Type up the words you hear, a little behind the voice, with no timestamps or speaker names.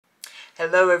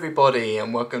Hello everybody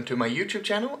and welcome to my YouTube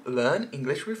channel, Learn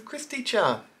English with Chris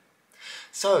Teacher.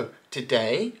 So,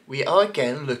 today we are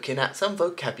again looking at some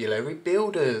vocabulary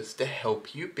builders to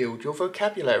help you build your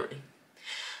vocabulary.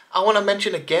 I want to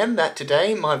mention again that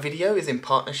today my video is in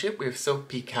partnership with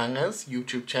Sophie Kanga's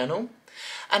YouTube channel.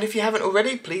 And if you haven't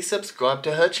already, please subscribe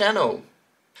to her channel.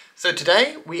 So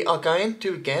today we are going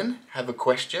to again have a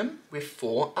question with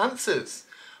 4 answers.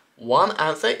 1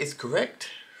 answer is correct,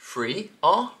 3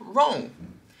 are wrong.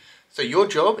 So your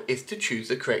job is to choose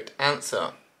the correct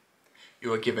answer.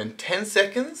 You are given 10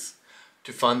 seconds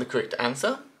to find the correct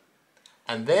answer,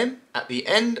 and then at the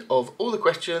end of all the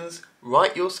questions,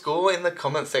 write your score in the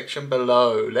comment section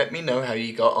below. Let me know how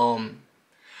you got on.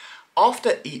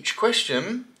 After each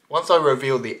question, once I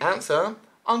reveal the answer,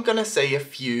 I'm going to say a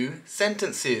few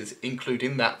sentences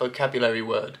including that vocabulary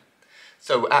word.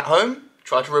 So at home,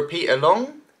 try to repeat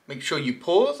along. Make sure you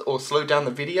pause or slow down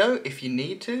the video if you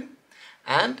need to.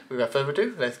 And without further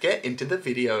ado, let's get into the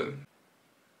video.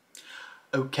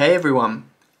 Okay everyone,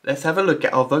 let's have a look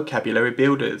at our vocabulary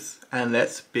builders and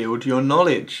let's build your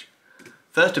knowledge.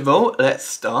 First of all, let's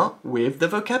start with the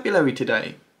vocabulary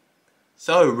today.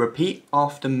 So repeat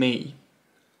after me.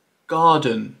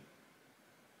 Garden,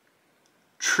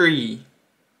 tree,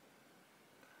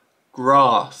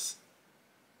 grass,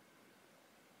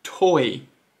 toy,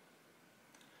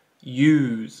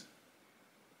 use,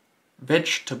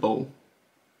 vegetable,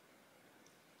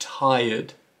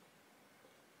 tired,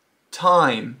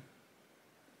 time,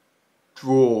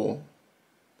 draw,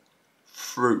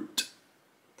 fruit.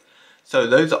 So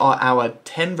those are our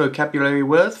 10 vocabulary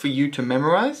words for you to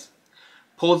memorize.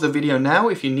 Pause the video now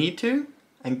if you need to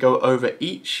and go over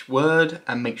each word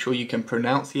and make sure you can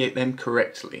pronunciate them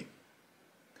correctly.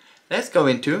 Let's go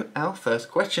into our first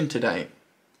question today.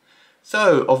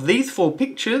 So, of these 4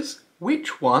 pictures,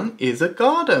 which one is a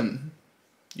garden?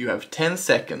 You have 10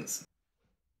 seconds.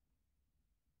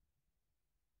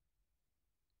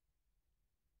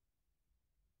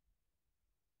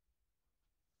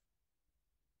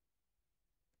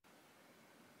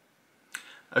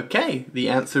 Okay, the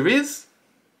answer is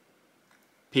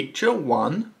picture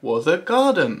 1 was a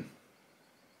garden.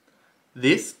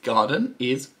 This garden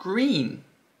is green.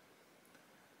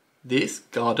 This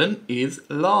garden is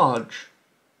large.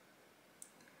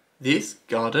 This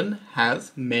garden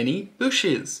has many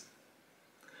bushes.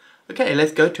 Okay,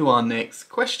 let's go to our next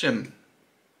question.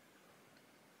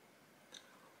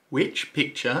 Which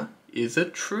picture is a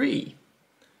tree?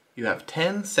 You have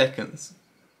 10 seconds.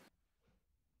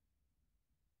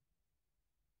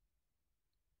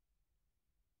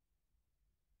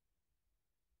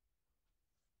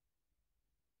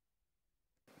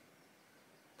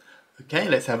 Okay,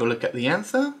 let's have a look at the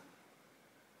answer.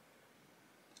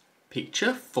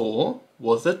 Picture 4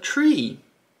 was a tree.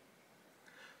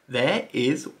 There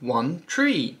is one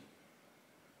tree.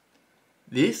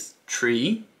 This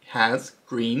tree has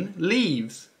green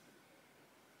leaves.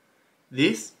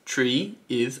 This tree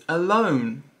is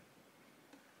alone.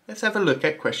 Let's have a look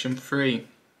at question 3.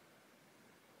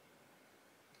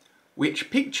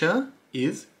 Which picture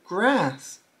is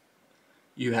grass?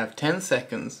 You have 10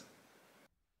 seconds.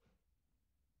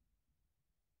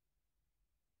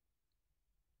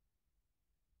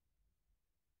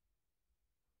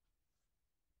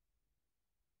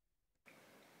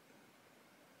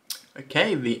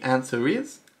 Okay, the answer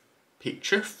is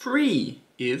picture 3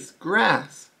 is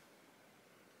grass.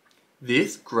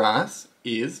 This grass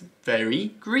is very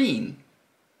green.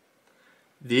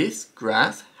 This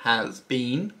grass has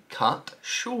been cut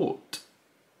short.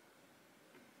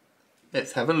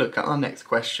 Let's have a look at our next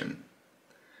question.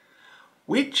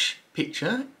 Which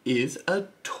picture is a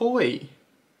toy?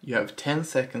 You have 10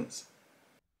 seconds.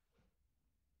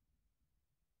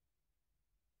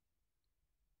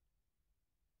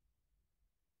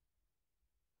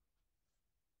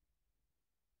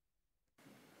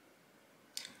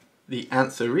 The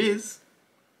answer is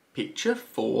picture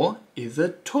 4 is a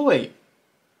toy.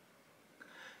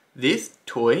 This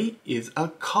toy is a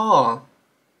car.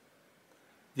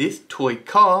 This toy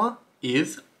car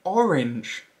is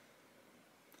orange.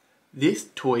 This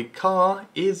toy car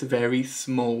is very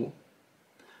small.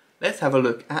 Let's have a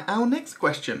look at our next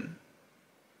question.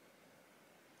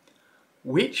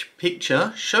 Which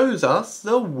picture shows us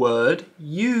the word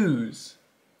use?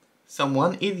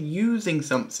 Someone is using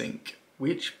something.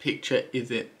 Which picture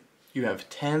is it? You have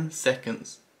 10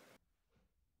 seconds.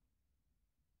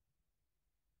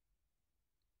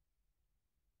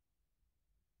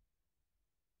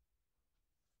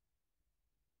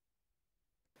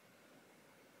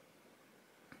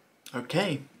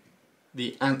 Okay,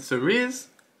 the answer is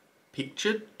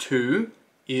picture 2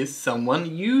 is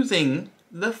someone using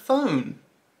the phone.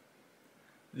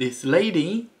 This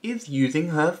lady is using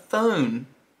her phone.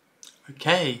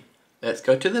 Okay, let's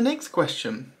go to the next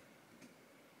question.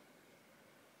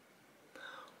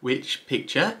 Which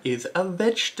picture is a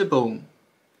vegetable?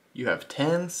 You have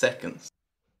 10 seconds.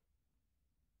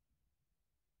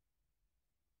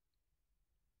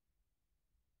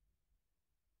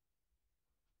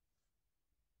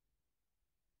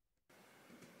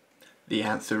 The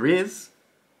answer is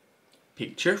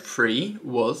picture 3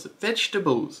 was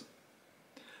vegetables.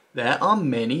 There are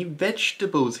many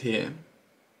vegetables here.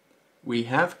 We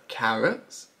have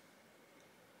carrots,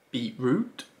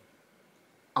 beetroot,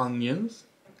 onions,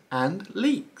 and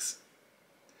leeks.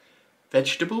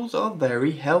 Vegetables are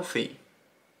very healthy.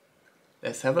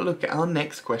 Let's have a look at our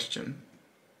next question.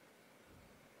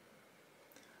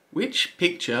 Which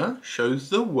picture shows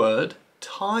the word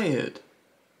tired?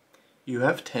 You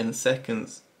have 10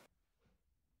 seconds.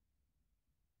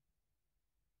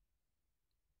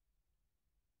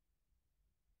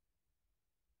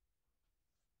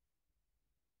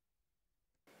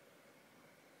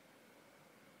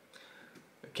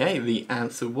 Okay, the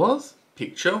answer was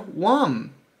picture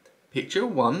 1. Picture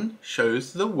 1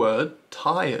 shows the word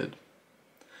tired.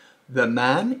 The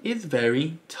man is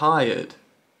very tired.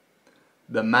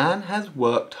 The man has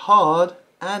worked hard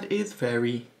and is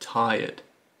very tired.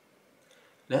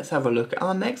 Let's have a look at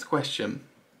our next question.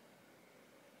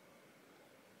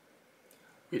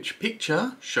 Which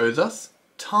picture shows us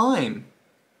time?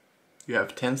 You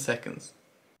have 10 seconds.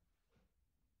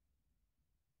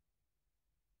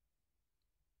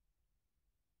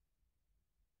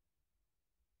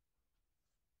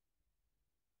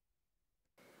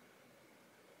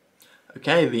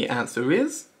 Okay, the answer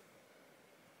is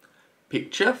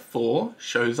picture 4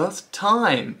 shows us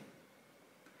time.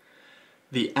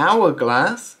 The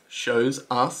hourglass shows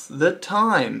us the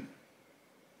time.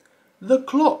 The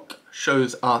clock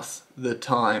shows us the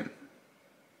time.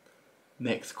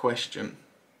 Next question.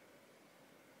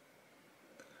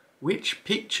 Which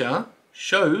picture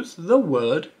shows the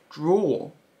word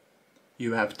draw?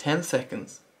 You have 10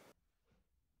 seconds.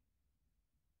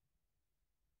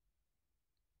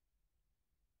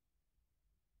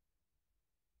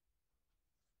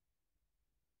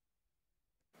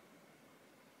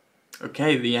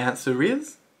 Okay, the answer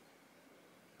is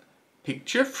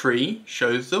picture 3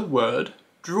 shows the word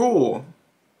draw.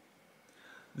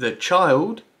 The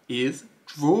child is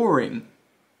drawing.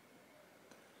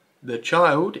 The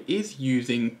child is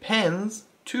using pens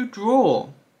to draw.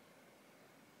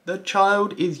 The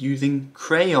child is using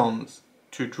crayons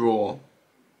to draw.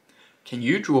 Can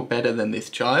you draw better than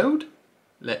this child?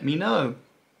 Let me know.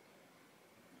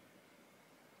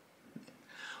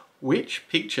 Which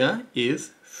picture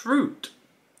is fruit?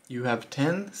 You have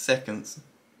 10 seconds.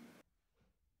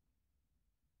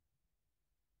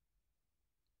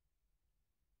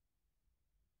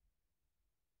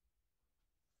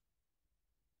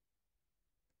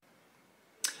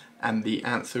 And the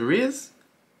answer is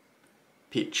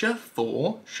picture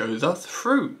 4 shows us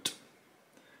fruit.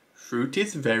 Fruit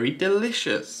is very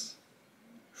delicious.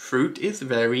 Fruit is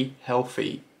very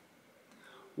healthy.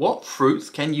 What fruits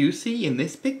can you see in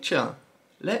this picture?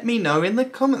 Let me know in the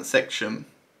comment section.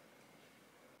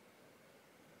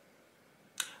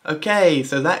 Okay,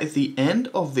 so that is the end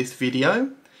of this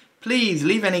video. Please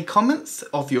leave any comments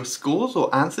of your scores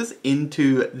or answers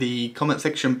into the comment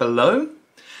section below.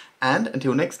 And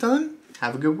until next time,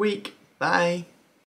 have a good week. Bye.